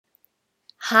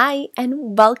Hi,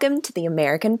 and welcome to the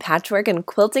American Patchwork and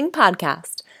Quilting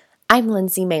Podcast. I'm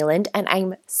Lindsay Mayland, and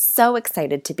I'm so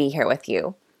excited to be here with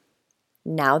you.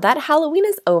 Now that Halloween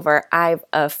is over, I've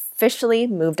officially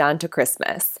moved on to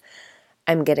Christmas.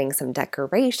 I'm getting some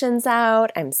decorations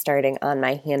out, I'm starting on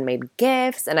my handmade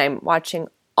gifts, and I'm watching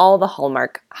all the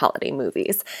Hallmark holiday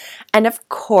movies. And of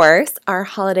course, our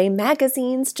holiday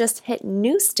magazines just hit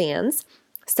newsstands.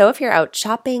 So if you're out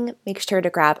shopping, make sure to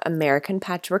grab American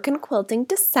Patchwork and Quilting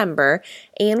December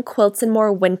and Quilts and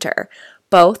More Winter.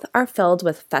 Both are filled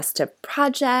with festive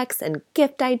projects and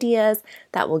gift ideas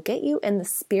that will get you in the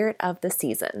spirit of the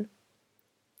season.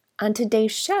 On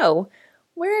today's show,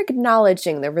 we're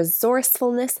acknowledging the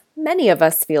resourcefulness many of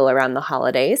us feel around the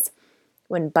holidays.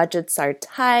 When budgets are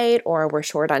tight or we're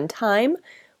short on time,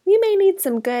 we may need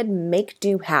some good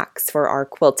make-do hacks for our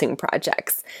quilting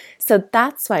projects. So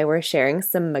that's why we're sharing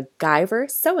some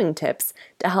MacGyver sewing tips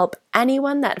to help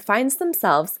anyone that finds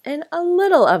themselves in a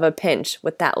little of a pinch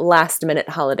with that last-minute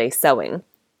holiday sewing.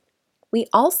 We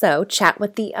also chat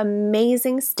with the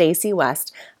amazing Stacey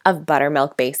West of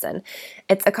Buttermilk Basin.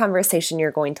 It's a conversation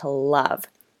you're going to love.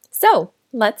 So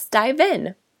let's dive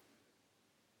in.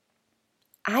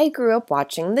 I grew up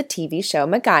watching the TV show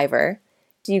MacGyver.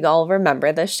 Do you all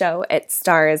remember the show? It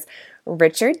stars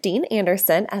Richard Dean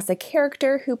Anderson as a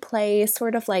character who plays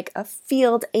sort of like a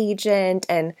field agent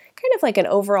and kind of like an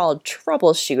overall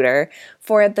troubleshooter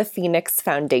for the Phoenix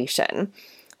Foundation.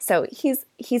 So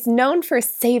he's known for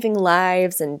saving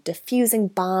lives and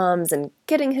defusing bombs and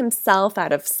getting himself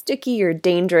out of sticky or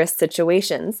dangerous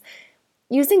situations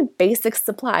using basic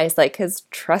supplies like his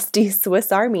trusty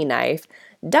Swiss Army knife,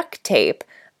 duct tape,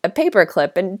 a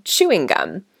paperclip, and chewing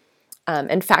gum.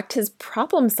 In fact, his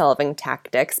problem-solving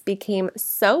tactics became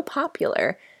so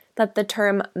popular that the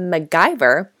term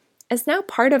MacGyver is now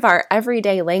part of our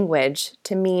everyday language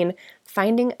to mean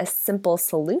finding a simple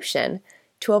solution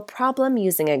to a problem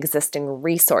using existing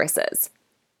resources.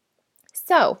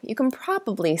 So, you can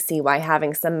probably see why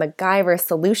having some MacGyver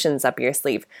solutions up your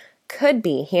sleeve could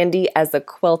be handy as a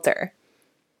quilter.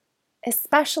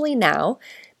 Especially now,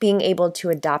 being able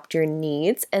to adapt your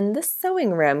needs in the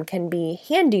sewing room can be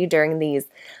handy during these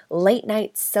late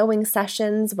night sewing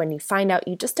sessions when you find out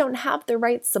you just don't have the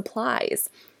right supplies,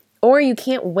 or you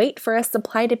can't wait for a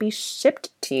supply to be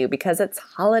shipped to you because it's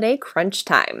holiday crunch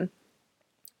time,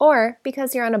 or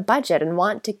because you're on a budget and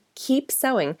want to keep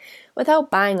sewing without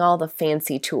buying all the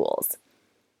fancy tools.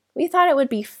 We thought it would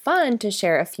be fun to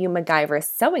share a few MacGyver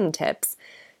sewing tips,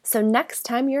 so next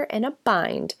time you're in a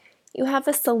bind, you have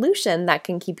a solution that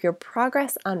can keep your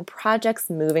progress on projects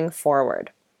moving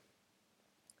forward.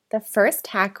 The first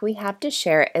hack we have to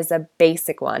share is a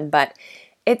basic one, but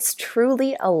it's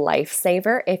truly a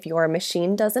lifesaver if your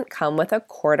machine doesn't come with a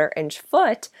 1/4-inch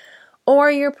foot or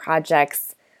your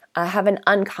projects have an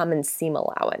uncommon seam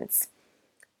allowance.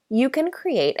 You can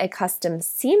create a custom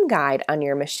seam guide on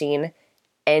your machine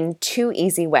in 2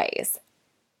 easy ways.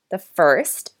 The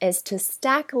first is to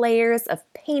stack layers of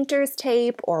painter's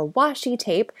tape or washi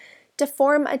tape to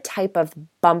form a type of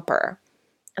bumper.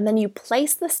 And then you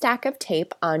place the stack of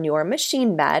tape on your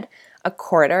machine bed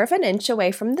 1/4 inch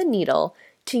away from the needle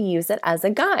to use it as a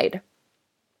guide.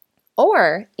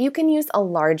 Or you can use a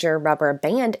larger rubber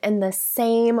band in the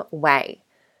same way.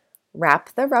 Wrap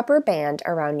the rubber band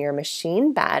around your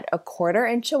machine bed 1/4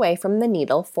 inch away from the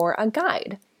needle for a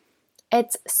guide.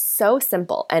 It's so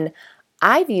simple, and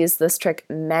I've used this trick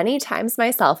many times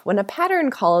myself when a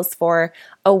pattern calls for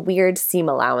a weird seam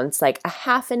allowance, like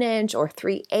 1/2 inch or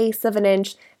 3/8 of an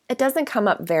inch. It doesn't come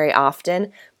up very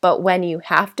often, but when you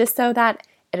have to sew that,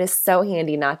 it is so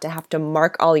handy not to have to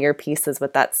mark all your pieces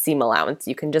with that seam allowance.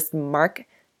 You can just mark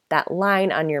that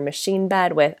line on your machine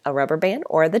bed with a rubber band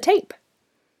or the tape.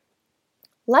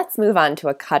 Let's move on to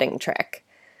a cutting trick.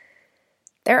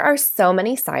 There are so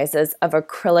many sizes of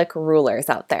acrylic rulers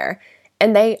out there,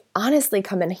 and they honestly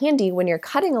come in handy when you're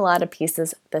cutting a lot of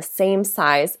pieces the same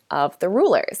size of the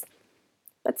rulers.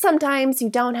 But sometimes you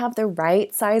don't have the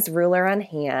right size ruler on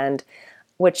hand,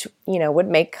 which, would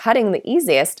make cutting the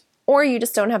easiest, or you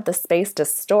just don't have the space to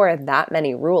store that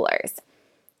many rulers.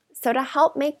 So to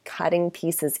help make cutting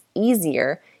pieces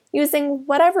easier, using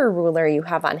whatever ruler you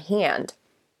have on hand,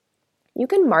 you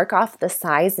can mark off the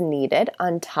size needed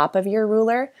on top of your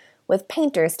ruler with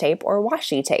painter's tape or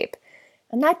washi tape.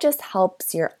 And that just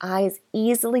helps your eyes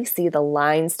easily see the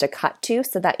lines to cut to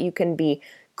so that you can be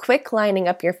quick lining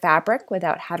up your fabric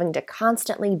without having to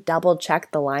constantly double check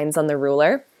the lines on the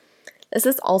ruler. This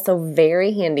is also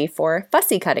very handy for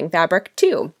fussy cutting fabric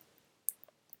too.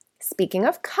 Speaking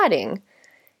of cutting,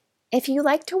 if you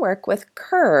like to work with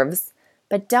curves,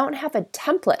 but don't have a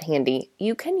template handy,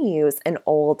 you can use an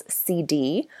old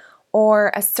CD or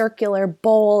a circular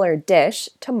bowl or dish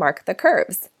to mark the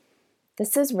curves.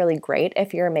 This is really great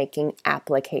if you're making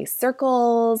applique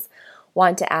circles,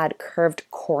 want to add curved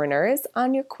corners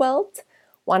on your quilt,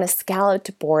 want a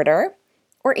scalloped border,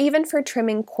 or even for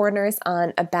trimming corners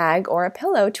on a bag or a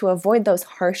pillow to avoid those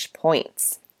harsh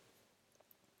points.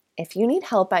 If you need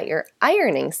help at your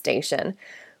ironing station,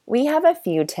 we have a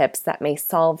few tips that may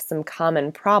solve some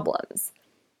common problems.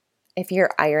 If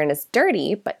your iron is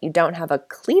dirty but you don't have a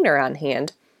cleaner on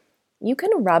hand, you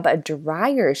can rub a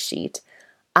dryer sheet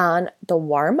on the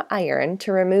warm iron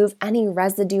to remove any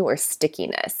residue or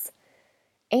stickiness.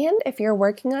 And if you're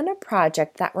working on a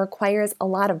project that requires a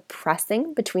lot of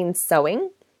pressing between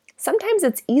sewing, sometimes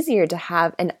it's easier to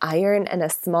have an iron and a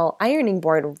small ironing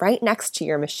board right next to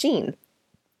your machine.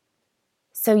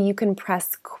 So you can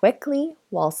press quickly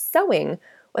while sewing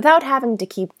without having to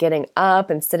keep getting up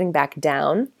and sitting back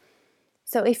down.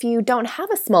 So if you don't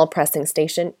have a small pressing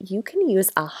station, you can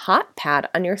use a hot pad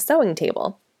on your sewing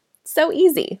table. So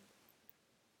easy.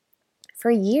 For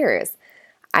years,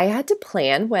 I had to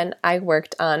plan when I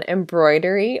worked on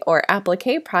embroidery or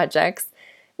applique projects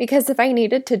because if I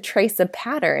needed to trace a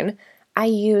pattern, I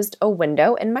used a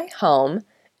window in my home,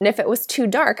 and if it was too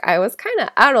dark, I was kind of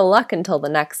out of luck until the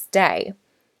next day.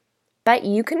 But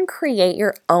you can create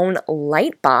your own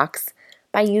light box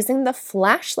by using the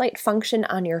flashlight function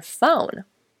on your phone.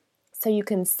 So you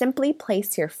can simply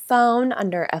place your phone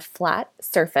under a flat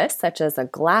surface, such as a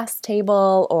glass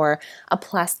table or a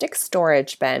plastic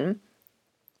storage bin,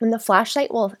 and the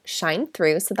flashlight will shine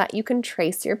through so that you can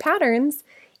trace your patterns,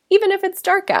 even if it's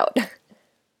dark out.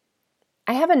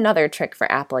 I have another trick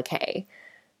for applique.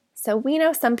 So we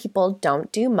know some people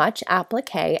don't do much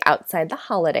applique outside the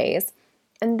holidays,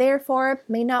 and therefore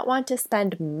may not want to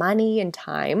spend money and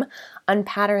time on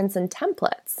patterns and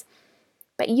templates.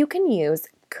 But you can use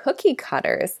cookie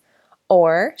cutters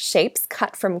or shapes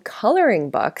cut from coloring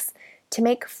books to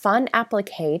make fun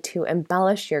applique to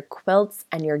embellish your quilts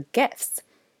and your gifts.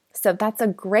 So that's a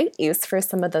great use for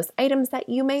some of those items that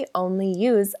you may only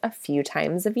use a few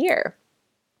times a year.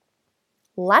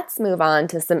 Let's move on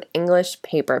to some English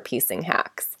paper piecing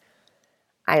hacks.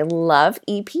 I love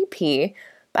EPP,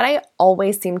 but I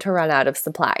always seem to run out of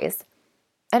supplies.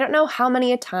 I don't know how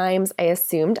many times I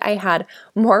assumed I had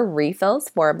more refills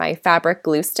for my fabric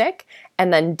glue stick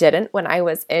and then didn't when I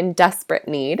was in desperate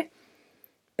need.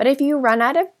 But if you run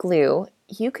out of glue,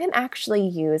 you can actually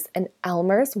use an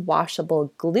Elmer's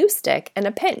washable glue stick in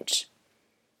a pinch.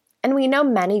 And we know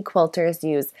many quilters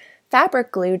use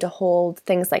fabric glue to hold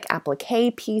things like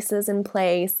applique pieces in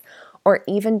place, or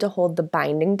even to hold the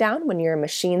binding down when you're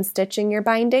machine stitching your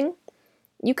binding.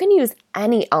 You can use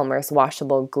any Elmer's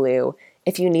washable glue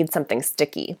if you need something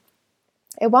sticky.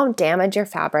 It won't damage your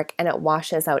fabric and it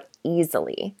washes out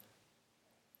easily.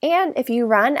 And if you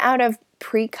run out of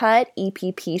pre-cut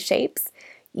EPP shapes,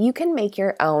 you can make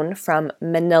your own from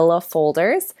manila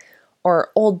folders or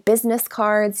old business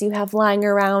cards you have lying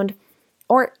around,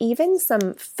 or even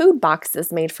some food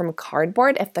boxes made from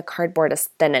cardboard if the cardboard is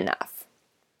thin enough.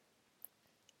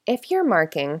 If you're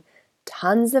marking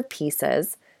tons of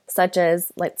pieces, such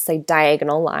as, let's say,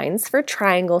 diagonal lines for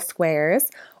triangle squares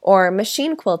or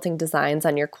machine quilting designs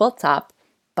on your quilt top,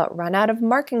 but run out of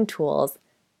marking tools,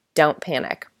 don't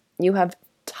panic. You have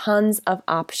tons of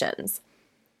options.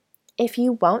 If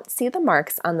you won't see the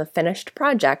marks on the finished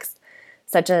projects,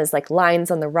 such as like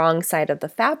lines on the wrong side of the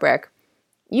fabric,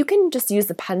 you can just use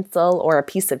a pencil or a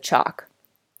piece of chalk.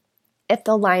 If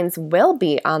the lines will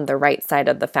be on the right side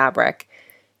of the fabric,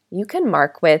 you can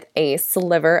mark with a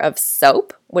sliver of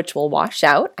soap, which will wash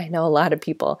out. I know a lot of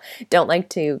people don't like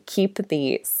to keep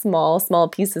the small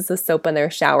pieces of soap in their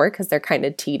shower because they're kind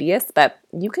of tedious, but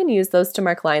you can use those to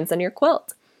mark lines on your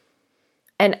quilt.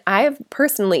 And I've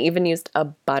personally even used a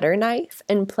butter knife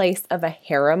in place of a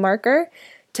Hera marker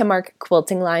to mark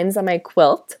quilting lines on my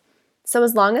quilt. So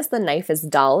as long as the knife is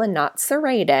dull and not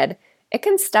serrated, it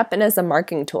can step in as a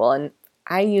marking tool, and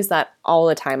I use that all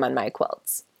the time on my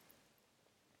quilts.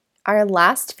 Our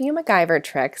last few MacGyver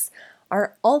tricks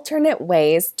are alternate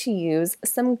ways to use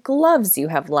some gloves you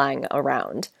have lying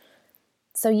around.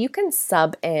 So you can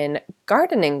sub in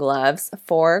gardening gloves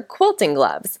for quilting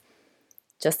gloves.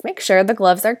 Just make sure the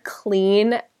gloves are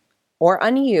clean or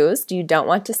unused. You don't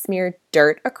want to smear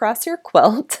dirt across your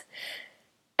quilt.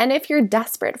 And if you're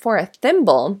desperate for a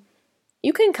thimble,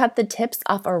 you can cut the tips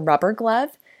off a rubber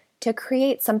glove to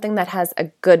create something that has a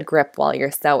good grip while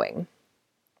you're sewing.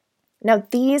 Now,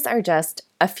 these are just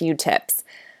a few tips,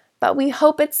 but we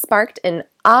hope it sparked an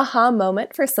aha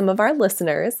moment for some of our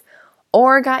listeners,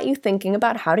 or got you thinking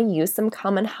about how to use some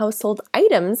common household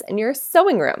items in your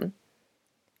sewing room.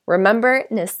 Remember,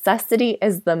 necessity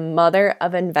is the mother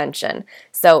of invention,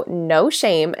 so no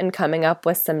shame in coming up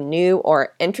with some new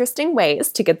or interesting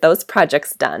ways to get those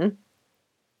projects done.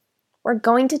 We're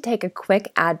going to take a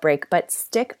quick ad break, but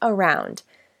stick around.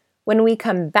 When we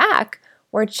come back,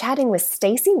 we're chatting with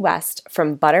Stacy West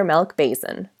from Buttermilk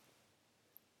Basin.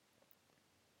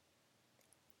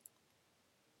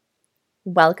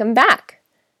 Welcome back.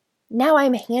 Now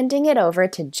I'm handing it over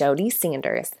to Jody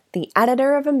Sanders, the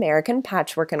editor of American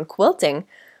Patchwork and Quilting,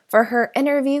 for her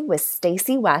interview with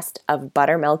Stacy West of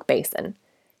Buttermilk Basin.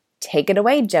 Take it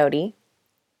away, Jody.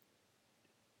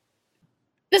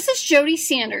 This is Jody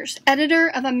Sanders, editor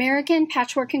of American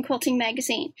Patchwork and Quilting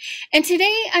magazine, and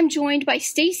today I'm joined by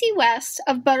Stacy West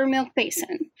of Buttermilk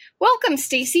Basin. Welcome,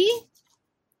 Stacy.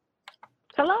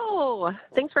 Hello.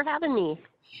 Thanks for having me.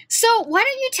 So why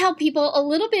don't you tell people a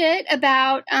little bit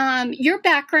about your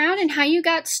background and how you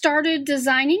got started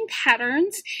designing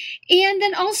patterns, and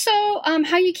then also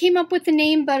how you came up with the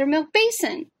name Buttermilk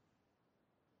Basin.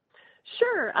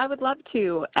 Sure, I would love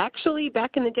to. Actually,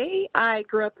 back in the day, I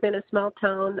grew up in a small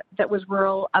town that was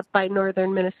rural up by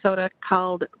northern Minnesota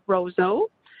called Roseau,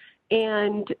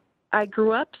 and I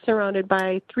grew up surrounded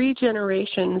by 3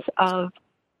 generations of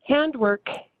handwork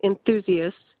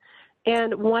enthusiasts.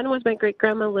 And one was my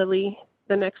great-grandma Lily.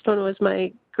 The next one was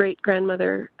my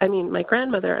grandmother,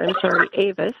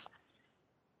 Avis.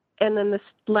 And then this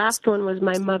last one was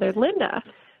my mother, Linda.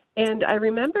 And I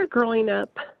remember growing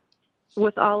up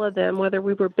with all of them, whether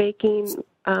we were baking,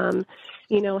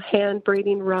 hand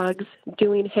braiding rugs,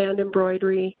 doing hand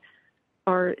embroidery,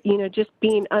 or, just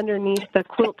being underneath the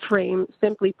quilt frame,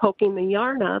 simply poking the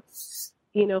yarn up,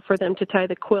 for them to tie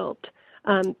the quilt.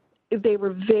 They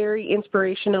were very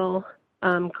inspirational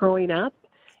growing up,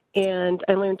 and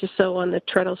I learned to sew on the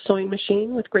treadle sewing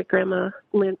machine with great-grandma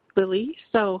Lily,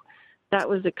 so that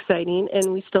was exciting,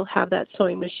 and we still have that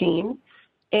sewing machine.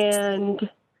 And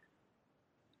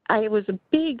I was a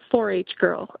big 4-H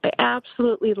girl. I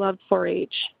absolutely loved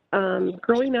 4-H.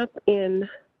 Growing up in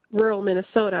rural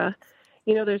Minnesota,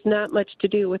 there's not much to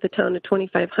do with a town of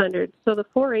 2,500, so the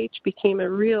 4-H became a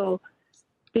real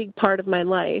big part of my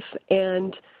life,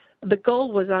 and the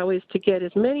goal was always to get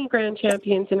as many grand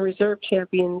champions and reserve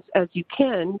champions as you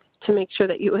can to make sure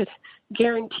that you would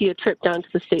guarantee a trip down to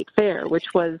the state fair, which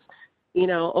was,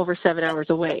 over 7 hours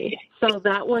away. So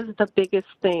that was the biggest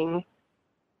thing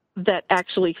that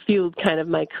actually fueled kind of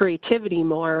my creativity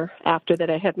more after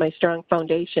that I had my strong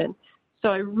foundation. So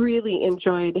I really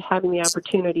enjoyed having the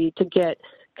opportunity to get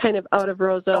kind of out of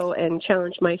Roseau and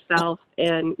challenge myself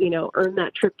and, earn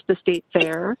that trip to the state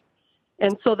fair.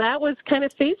 And so that was kind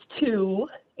of phase 2.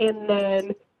 And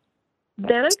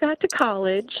then I got to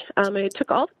college. I took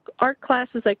all the art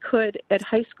classes I could at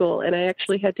high school, and I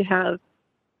actually had to have,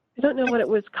 I don't know what it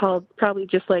was called, probably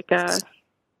just like the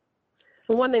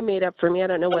one they made up for me. I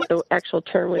don't know what the actual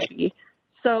term would be.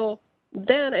 So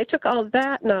then I took all of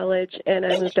that knowledge, and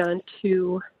I moved on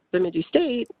to Bemidji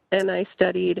State, and I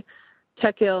studied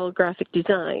Tech-Il graphic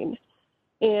design.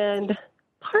 And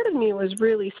part of me was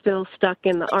really still stuck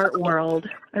in the art world.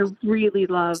 I really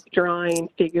love drawing,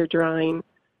 figure drawing,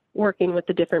 working with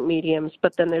the different mediums.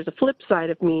 But then there's a flip side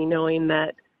of me knowing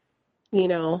that,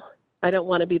 I don't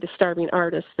want to be the starving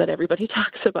artist that everybody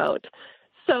talks about.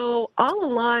 So all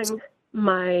along,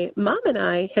 my mom and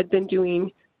I had been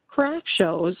doing craft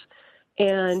shows,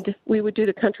 and we would do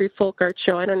the Country Folk Art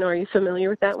Show. I don't know, are you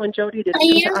familiar with that one, Jody? Did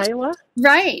you come to Iowa?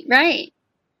 Right.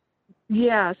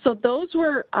 Yeah, so those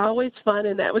were always fun,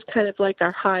 and that was kind of like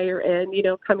our higher end,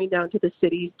 coming down to the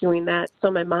cities doing that.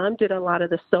 So my mom did a lot of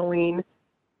the sewing,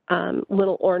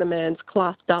 little ornaments,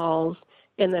 cloth dolls,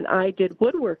 and then I did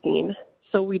woodworking.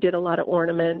 So we did a lot of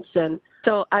ornaments, and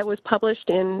so I was published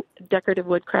in Decorative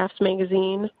Woodcrafts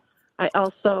magazine. I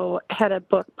also had a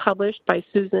book published by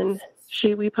Susan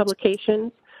Shiwi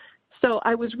Publications. So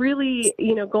I was really,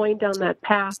 going down that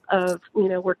path of,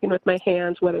 working with my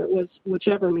hands, whether it was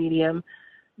whichever medium.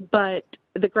 But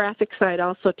the graphic side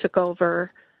also took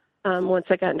over once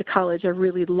I got into college. I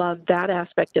really loved that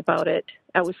aspect about it.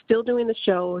 I was still doing the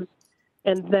shows.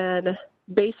 And then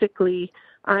basically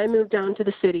I moved down to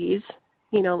the cities,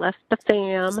 left the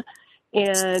fam,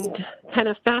 and kind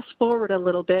of fast forward a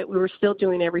little bit. We were still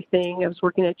doing everything. I was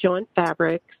working at Joann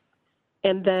Fabrics.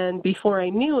 And then before I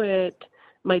knew it,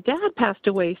 my dad passed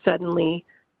away suddenly,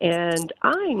 and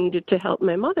I needed to help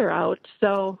my mother out.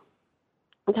 So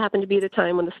it happened to be the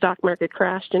time when the stock market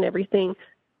crashed and everything.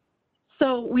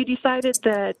 So we decided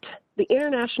that the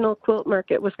international quilt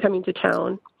market was coming to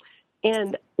town.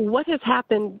 And what has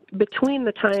happened between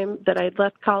the time that I had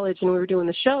left college and we were doing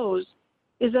the shows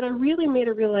is that I really made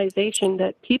a realization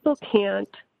that people can't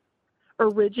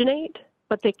originate,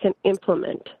 but they can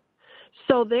implement.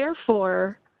 So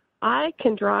therefore, I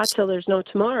can draw till there's no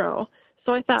tomorrow.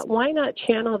 So I thought, why not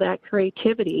channel that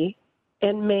creativity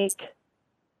and make,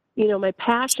 my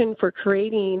passion for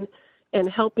creating and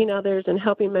helping others and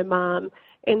helping my mom.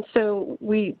 And so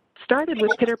we started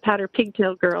with Pitter Patter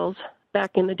Pigtail Girls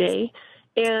back in the day.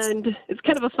 And it's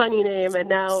kind of a funny name. And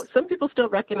now some people still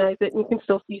recognize it, and you can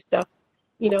still see stuff,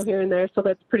 here and there. So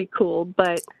that's pretty cool.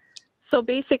 But so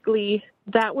basically,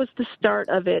 that was the start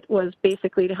of it, was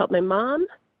basically to help my mom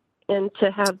and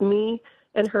to have me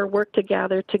and her work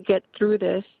together to get through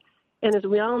this. And as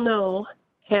we all know,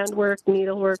 handwork,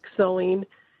 needlework, sewing,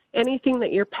 anything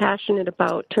that you're passionate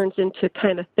about turns into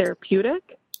kind of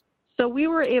therapeutic. So we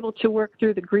were able to work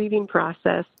through the grieving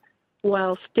process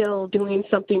while still doing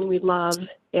something we love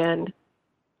and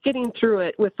getting through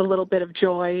it with a little bit of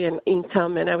joy and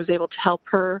income. And I was able to help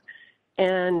her.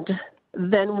 And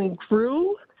then we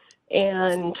grew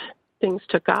and things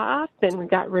took off, and we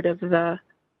got rid of the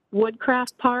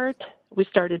woodcraft part. We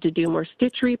started to do more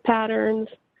stitchery patterns.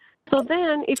 So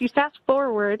then, if you fast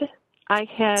forward, I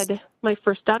had my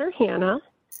first daughter, Hannah,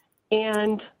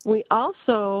 and we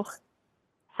also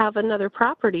have another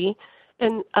property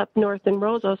up north in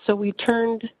Roseau. So we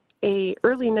turned a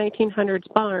early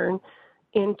 1900s barn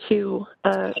into,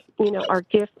 our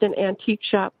gift and antique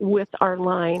shop with our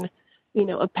line,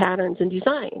 of patterns and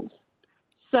designs.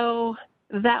 So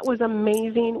that was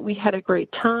amazing. We had a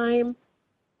great time,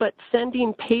 but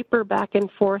sending paper back and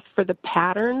forth for the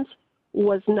patterns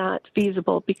was not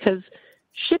feasible because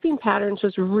shipping patterns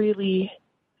was really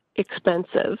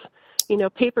expensive.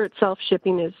 Paper itself,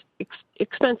 shipping is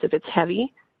expensive. It's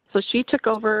heavy. So she took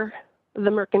over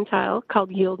the mercantile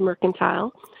called Yield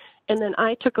Mercantile, and then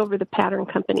I took over the pattern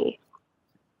company.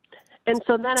 And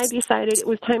so then I decided it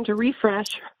was time to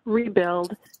refresh,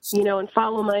 rebuild, and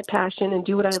follow my passion and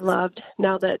do what I loved.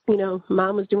 Now that,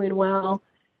 Mom was doing well,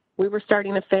 we were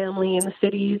starting a family in the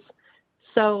cities.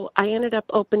 So I ended up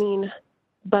opening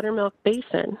Buttermilk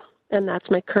Basin, and that's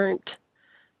my current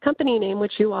company name,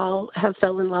 which you all have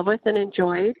fell in love with and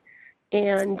enjoyed.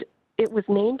 And it was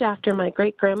named after my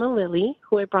great-grandma Lily,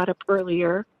 who I brought up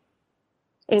earlier.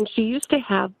 And she used to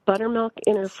have buttermilk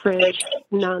in her fridge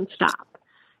nonstop.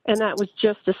 And that was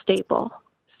just a staple.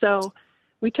 So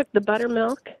we took the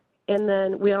buttermilk, and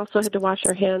then we also had to wash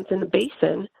our hands in the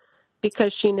basin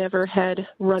because she never had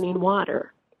running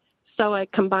water. So I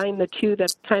combined the two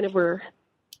that kind of were,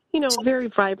 very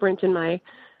vibrant in my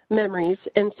memories.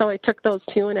 And so I took those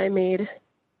two and I made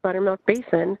Buttermilk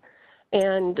Basin.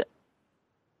 And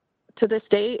to this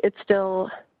day, it's still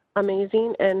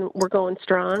amazing and we're going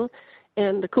strong.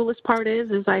 And the coolest part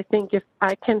is I think if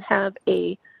I can have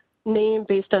a name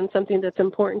based on something that's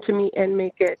important to me and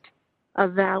make it a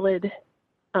valid,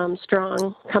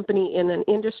 strong company in an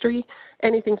industry,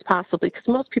 anything's possible, because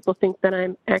most people think that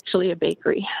I'm actually a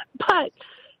bakery, but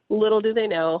little do they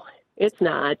know it's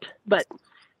not. But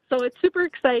so it's super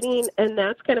exciting, and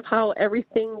that's kind of how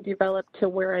everything developed to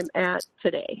where I'm at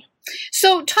today.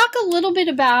 So talk a little bit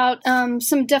about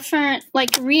some different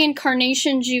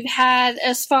reincarnations you've had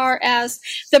as far as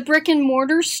the brick and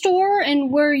mortar store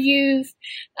and where you've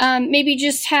maybe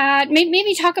just had,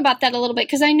 maybe talk about that a little bit,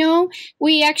 because I know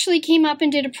we actually came up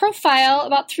and did a profile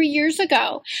about 3 years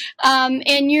ago,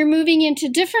 and you're moving into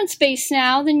different space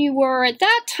now than you were at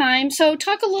that time. So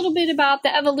talk a little bit about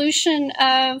the evolution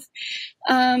of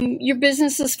your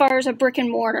business as far as a brick and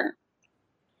mortar.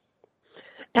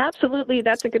 Absolutely.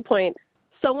 That's a good point.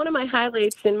 So one of my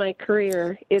highlights in my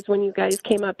career is when you guys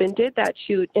came up and did that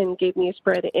shoot and gave me a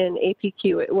spread in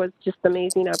APQ. It was just an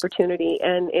amazing opportunity,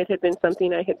 and it had been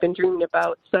something I had been dreaming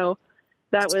about. So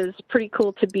that was pretty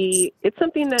cool to be. It's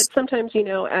something that sometimes,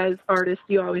 as artists,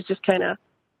 you always just kind of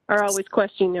are always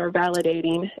questioning or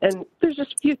validating. And there's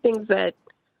just a few things that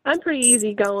I'm pretty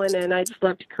easygoing and I just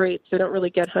love to create, so I don't really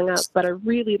get hung up. But I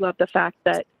really love the fact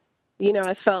that,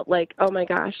 I felt like, oh my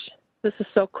gosh, this is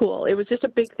so cool. It was just a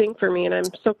big thing for me, and I'm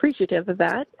so appreciative of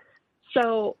that.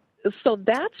 So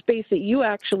that space that you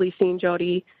actually seen,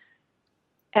 Jody,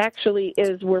 actually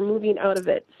is we're moving out of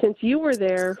it. Since you were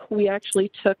there, we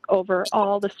actually took over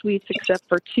all the suites except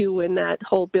for 2 in that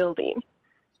whole building.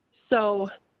 So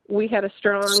we had a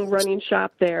strong running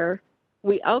shop there.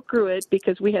 We outgrew it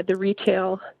because we had the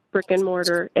retail brick and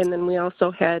mortar, and then we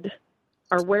also had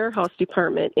our warehouse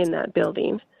department in that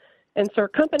building. And so our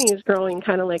company is growing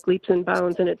kind of like leaps and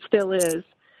bounds, and it still is.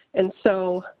 And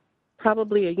so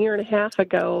probably a year and a half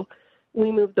ago, we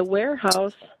moved the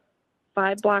warehouse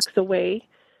 5 blocks away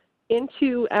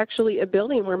into actually a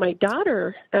building where my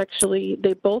daughter,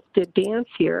 they both did dance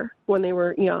here when they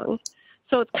were young.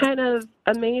 So it's kind of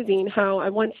amazing how I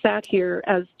once sat here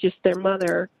as just their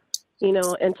mother,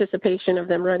 anticipation of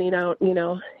them running out, in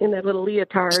their little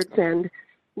leotards. And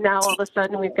now all of a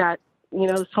sudden we've got,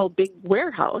 this whole big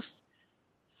warehouse.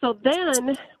 So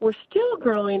then we're still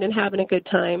growing and having a good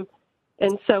time.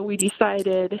 And so we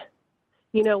decided,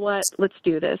 you know what, let's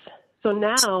do this. So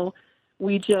now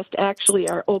we just actually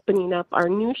are opening up our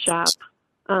new shop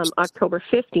October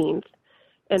 15th.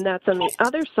 And that's on the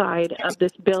other side of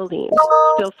this building,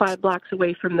 still 5 blocks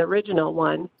away from the original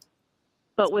one.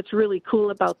 But what's really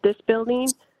cool about this building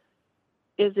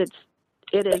is it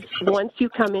is, once you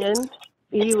come in,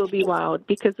 you will be wowed,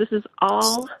 because this is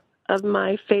all of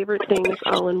my favorite things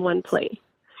all in one place.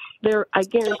 I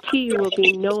guarantee you will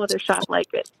be no other shop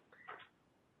like it.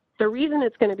 The reason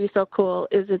it's going to be so cool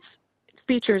is it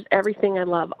features everything I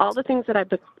love. All the things that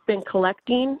I've been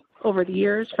collecting over the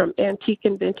years, from antique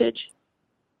and vintage,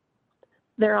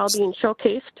 they're all being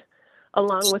showcased,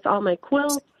 along with all my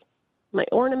quilts, my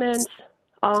ornaments,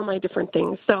 all my different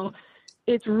things. So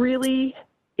it's really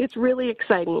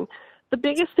exciting. The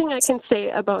biggest thing I can say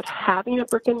about having a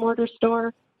brick and mortar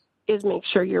store is make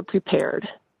sure you're prepared.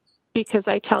 Because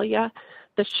I tell you,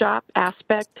 the shop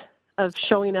aspect of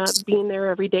showing up, being there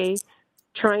every day,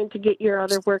 trying to get your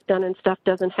other work done and stuff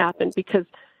doesn't happen. Because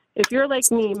if you're like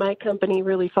me, my company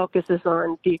really focuses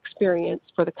on the experience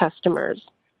for the customers.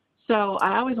 So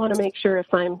I always want to make sure,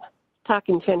 if I'm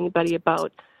talking to anybody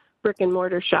about brick and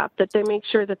mortar shop, that they make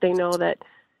sure that they know that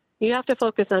you have to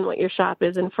focus on what your shop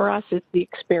is. And for us, it's the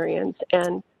experience.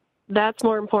 And that's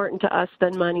more important to us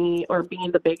than money or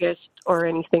being the biggest or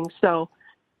anything. So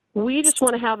we just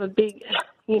want to have a big,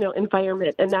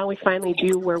 environment. And now we finally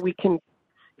do, where we can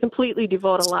completely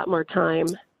devote a lot more time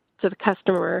to the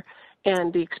customer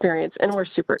and the experience. And we're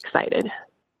super excited.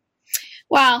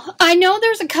 Wow. I know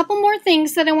there's a couple more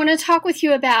things that I want to talk with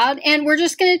you about, and we're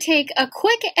just going to take a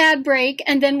quick ad break,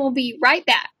 and then we'll be right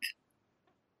back.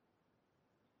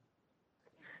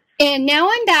 And now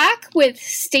I'm back with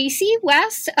Stacy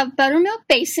West of Buttermilk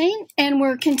Basing, and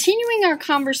we're continuing our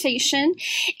conversation.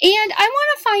 And I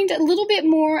want to find a little bit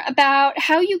more about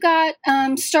how you got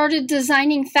started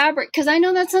designing fabric, because I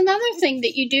know that's another thing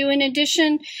that you do in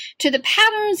addition to the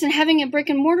patterns and having a brick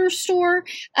and mortar store.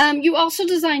 You also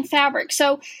design fabric.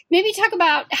 So maybe talk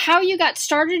about how you got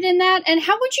started in that, and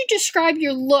how would you describe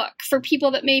your look for people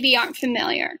that maybe aren't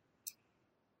familiar?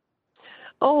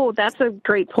 Oh, that's a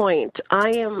great point. I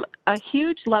am a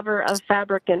huge lover of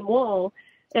fabric and wool,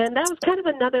 and that was kind of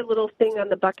another little thing on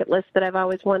the bucket list that I've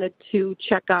always wanted to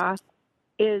check off,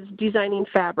 is designing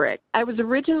fabric. I was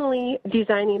originally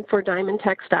designing for Diamond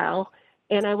Textile,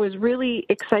 and I was really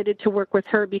excited to work with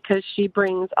her because she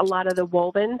brings a lot of the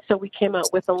woven. So we came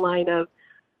out with a line of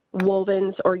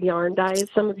wovens, or yarn dyes,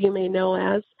 some of you may know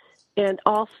as, and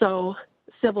also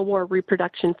Civil War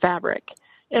reproduction fabric.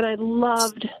 And I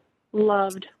loved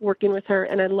working with her,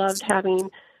 and I loved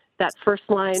having that first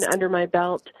line under my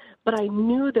belt. But I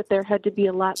knew that there had to be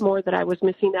a lot more that I was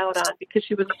missing out on, because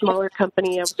she was a smaller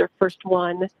company. I was her first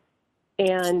one,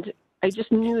 and I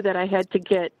just knew that I had to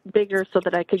get bigger so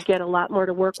that I could get a lot more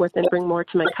to work with and bring more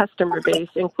to my customer base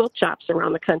and quilt shops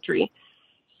around the country.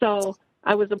 So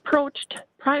I was approached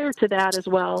prior to that as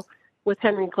well with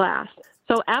Henry Glass.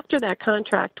 So after that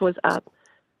contract was up,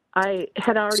 I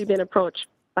had already been approached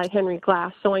by Henry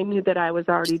Glass, so I knew that I was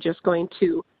already just going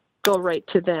to go right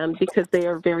to them, because they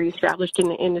are very established in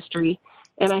the industry,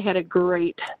 and I had a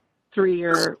great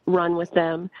 3-year run with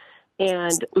them,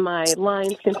 and my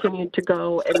lines continued to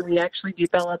go, and we actually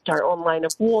developed our own line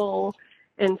of wool,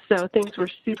 and so things were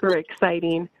super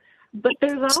exciting. But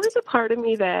there's always a part of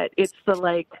me that it's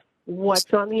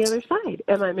what's on the other side?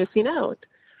 Am I missing out?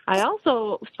 I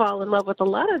also fall in love with a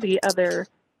lot of the other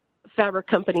fabric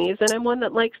companies, and I'm one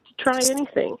that likes to try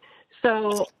anything.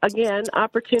 So again,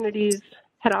 opportunities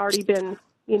had already been,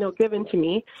 given to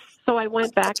me. So I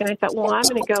went back and I thought, well, I'm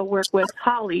going to go work with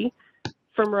Holly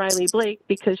from Riley Blake,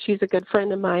 because she's a good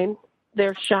friend of mine,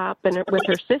 their shop, and with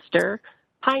her sister,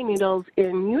 Pine Needles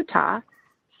in Utah.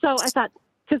 So I thought,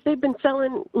 because they've been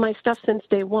selling my stuff since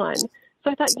day one. So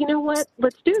I thought, you know what,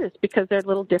 let's do this, because they're a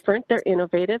little different, they're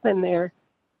innovative, and they're,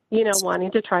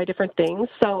 wanting to try different things.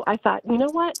 So I thought, you know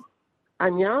what,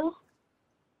 I'm young,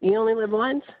 you only live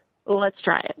once, let's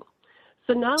try it.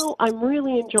 So now I'm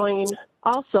really enjoying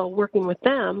also working with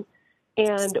them,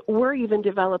 and we're even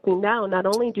developing now. Not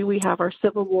only do we have our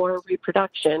Civil War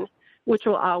reproduction, which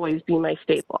will always be my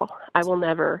staple. I will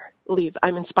never leave.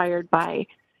 I'm inspired by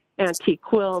antique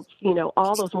quilts,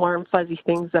 all those warm, fuzzy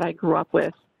things that I grew up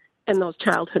with and those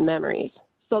childhood memories.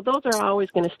 So those are always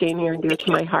going to stay near and dear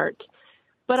to my heart.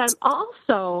 But I'm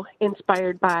also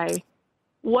inspired by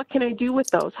what can I do with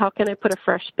those? How can I put a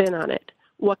fresh spin on it?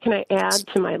 What can I add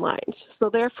to my lines? So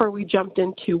therefore, we jumped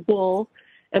into wool,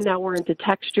 and now we're into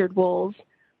textured wools.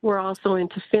 We're also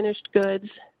into finished goods.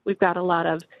 We've got a lot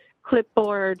of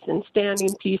clipboards and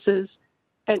standing pieces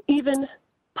and even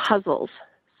puzzles.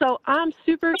 So I'm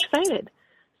super excited.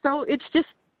 So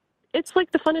it's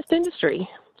like the funnest industry.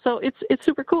 So it's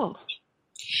super cool.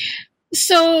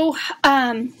 So,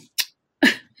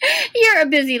 you're a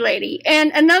busy lady.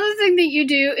 And another thing that you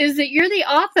do is that you're the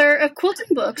author of Quilting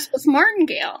Books with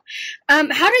Martingale. How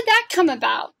did that come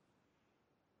about?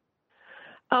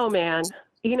 Oh, man.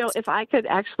 If I could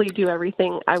actually do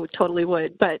everything, I totally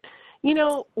would. But,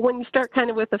 when you start kind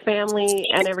of with a family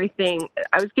and everything,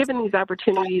 I was given these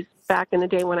opportunities back in the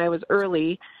day when I was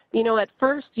early. At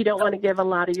first, you don't want to give a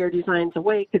lot of your designs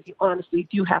away because you honestly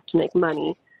do have to make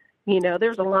money.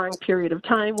 There's a long period of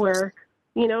time where,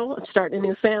 I'm starting a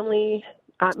new family,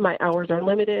 my hours are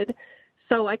limited.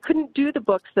 So I couldn't do the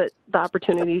books the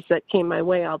opportunities that came my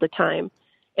way all the time.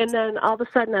 And then all of a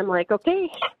sudden I'm like,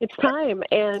 okay, it's time.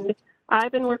 And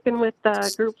I've been working with a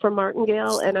group from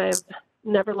Martingale, and I've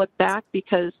never looked back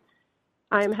because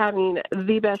I'm having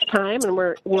the best time. And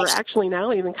we're actually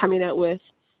now even coming out with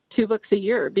 2 books a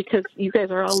year because you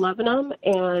guys are all loving them,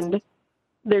 and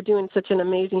they're doing such an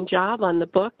amazing job on the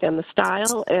book and the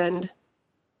style, and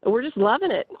we're just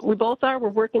loving it. We both are. We're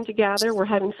working together. We're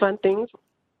having fun things.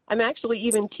 I'm actually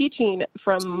even teaching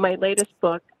from my latest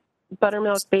book,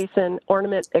 Buttermilk Basin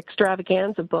Ornament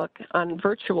Extravaganza book, on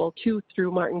virtual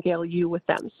through Martingale U with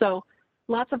them. So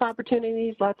lots of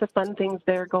opportunities, lots of fun things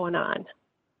there going on.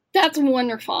 That's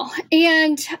wonderful.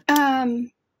 And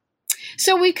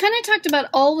so we kind of talked about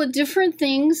all the different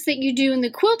things that you do in the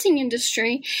quilting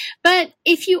industry, but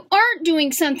if you aren't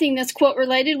doing something that's quilt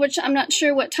related, which I'm not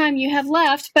sure what time you have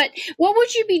left, but what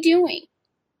would you be doing?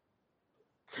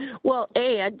 Well,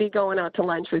 I'd be going out to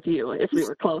lunch with you if we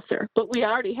were closer, but we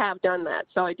already have done that.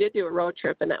 So I did do a road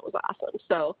trip, and that was awesome.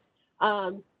 So,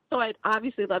 so I'd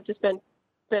obviously love to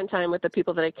spend time with the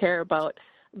people that I care about,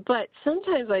 but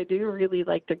sometimes I do really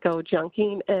like to go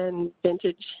junking and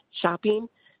vintage shopping.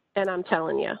 And I'm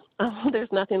telling you,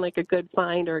 there's nothing like a good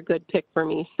find or a good pick for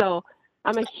me. So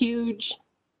I'm a huge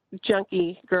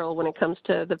junkie girl when it comes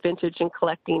to the vintage and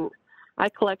collecting. I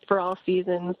collect for all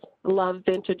seasons, love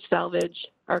vintage salvage,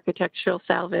 architectural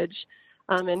salvage,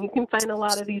 and you can find a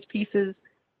lot of these pieces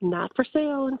not for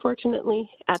sale, unfortunately,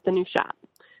 at the new shop.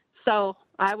 So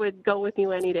I would go with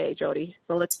you any day, Jody.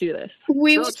 So let's do this.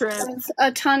 We would have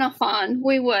a ton of fun.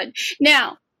 We would.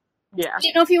 Now, yeah. I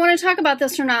don't know if you want to talk about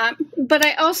this or not, but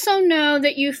I also know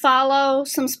that you follow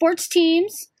some sports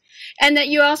teams and that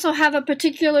you also have a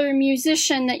particular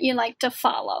musician that you like to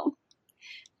follow.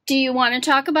 Do you want to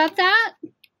talk about that?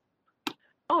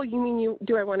 Oh, you mean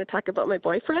do I want to talk about my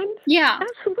boyfriend? Yeah.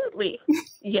 Absolutely.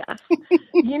 Yes.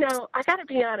 I got to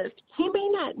be honest. He may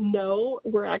not know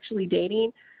we're actually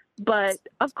dating, but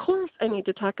of course I need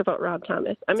to talk about Rob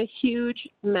Thomas. I'm a huge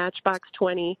Matchbox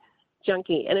 20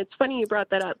 junkie. And it's funny you brought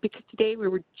that up because today we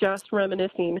were just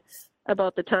reminiscing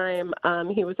about the time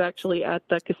he was actually at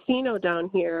the casino down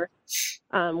here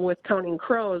with Counting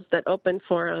Crows that opened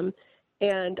for him.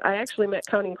 And I actually met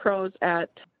Counting Crows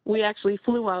we actually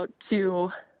flew out to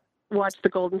watch the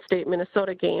Golden State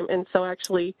Minnesota game. And so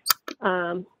actually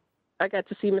I got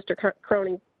to see Mr.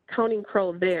 Counting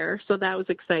Crow there. So that was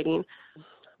exciting.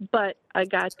 But I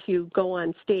got to go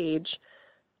on stage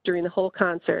during the whole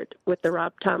concert with the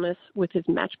Rob Thomas with his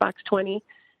Matchbox 20.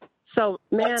 So,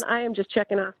 man, I am just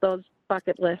checking off those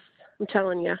bucket lists. I'm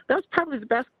telling you. That was probably the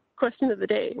best question of the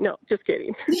day. No, just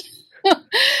kidding.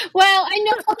 Well,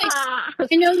 I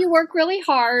know you work really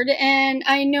hard, and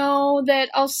I know that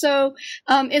also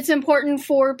it's important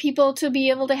for people to be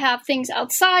able to have things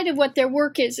outside of what their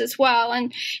work is as well.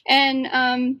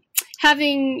 And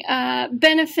having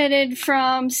benefited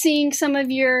from seeing some of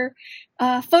your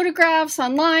photographs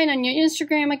online on your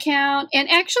Instagram account. And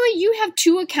actually, you have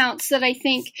 2 accounts that I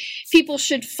think people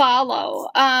should follow.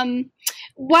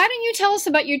 Why don't you tell us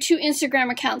about your 2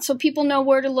 Instagram accounts so people know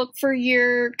where to look for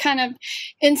your kind of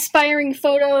inspiring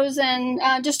photos and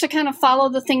just to kind of follow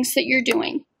the things that you're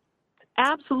doing?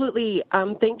 Absolutely.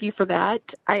 Thank you for that.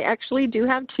 I actually do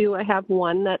have 2. I have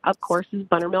one that, of course, is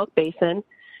Buttermilk Basin.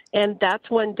 And that's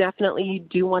one definitely you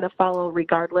do want to follow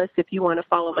regardless if you want to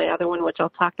follow my other one, which I'll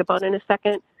talk about in a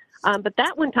second. But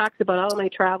that one talks about all of my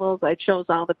travels. I chose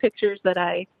all the pictures that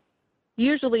I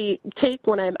usually take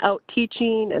when I'm out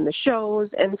teaching and the shows.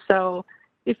 And so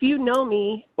if you know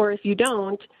me or if you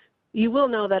don't, you will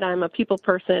know that I'm a people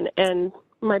person. And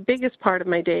my biggest part of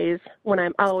my days when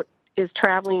I'm out is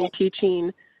traveling and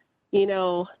teaching, seeing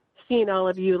all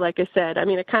of you, like I said. I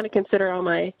mean, I kind of consider all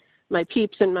my my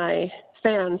peeps and my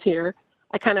fans here,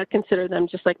 I kind of consider them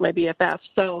just like my BFFs.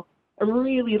 So I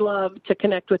really love to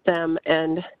connect with them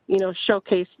and,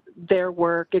 showcase their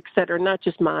work, et cetera, not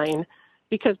just mine,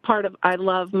 because I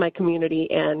love my community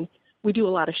and we do a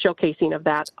lot of showcasing of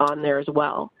that on there as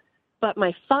well. But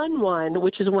my fun one,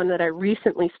 which is one that I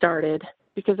recently started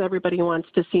because everybody wants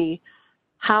to see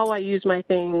how I use my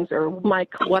things or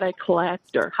what I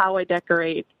collect or how I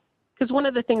decorate. Because one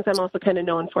of the things I'm also kind of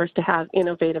known for is to have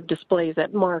innovative displays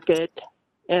at market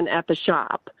and at the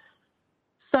shop.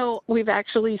 So we've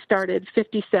actually started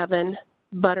 57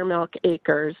 buttermilk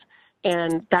acres,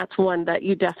 and that's one that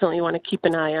you definitely want to keep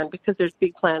an eye on because there's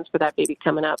big plans for that baby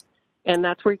coming up. And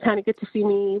that's where you kind of get to see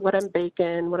me, what I'm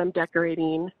baking, what I'm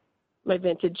decorating, my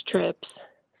vintage trips.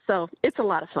 So it's a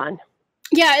lot of fun.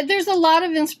 Yeah, there's a lot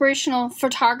of inspirational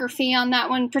photography on that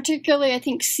one, particularly I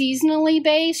think seasonally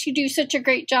based. You do such a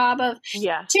great job of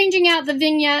changing out the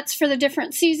vignettes for the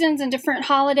different seasons and different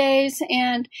holidays.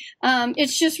 And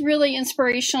it's just really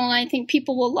inspirational. And I think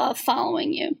people will love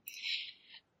following you.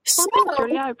 So, thanks,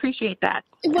 Jody. I appreciate that.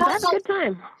 Well, that's a good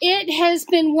time. It has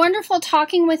been wonderful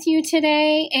talking with you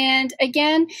today. And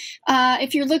again,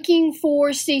 if you're looking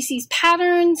for Stacy's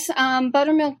patterns,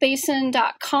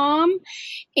 buttermilkbasin.com,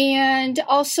 and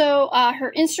also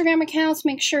her Instagram accounts.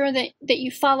 Make sure that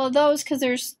you follow those because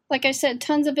there's, like I said,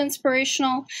 tons of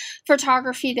inspirational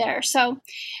photography there. So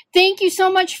thank you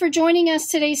so much for joining us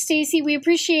today, Stacy. We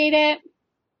appreciate it.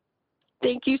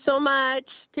 Thank you so much.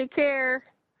 Take care.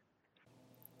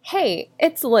 Hey,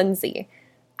 it's Lindsay.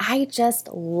 I just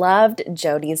loved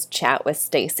Jody's chat with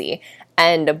Stacy,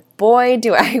 and boy,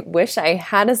 do I wish I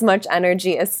had as much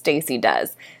energy as Stacy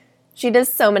does. She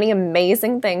does so many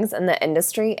amazing things in the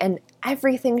industry, and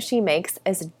everything she makes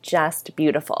is just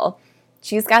beautiful.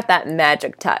 She's got that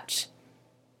magic touch.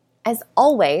 As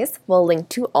always, we'll link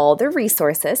to all the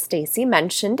resources Stacy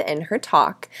mentioned in her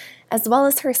talk, as well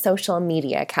as her social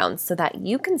media accounts so that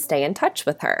you can stay in touch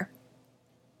with her.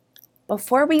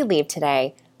 Before we leave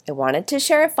today, I wanted to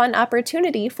share a fun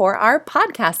opportunity for our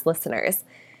podcast listeners.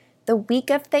 The week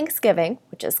of Thanksgiving,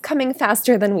 which is coming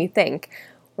faster than we think,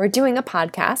 we're doing a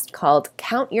podcast called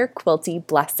Count Your Quilty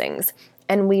Blessings,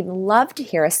 and we'd love to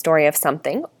hear a story of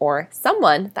something or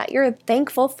someone that you're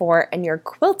thankful for in your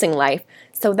quilting life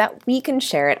so that we can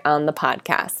share it on the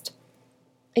podcast.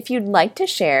 If you'd like to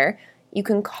share, you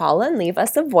can call and leave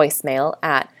us a voicemail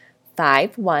at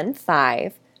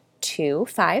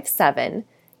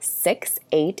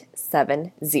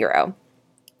 515-257-6870.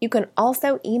 You can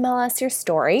also email us your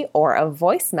story or a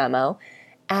voice memo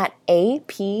at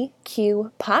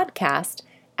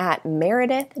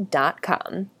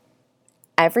apqpodcast@meredith.com.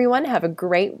 Everyone have a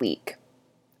great week.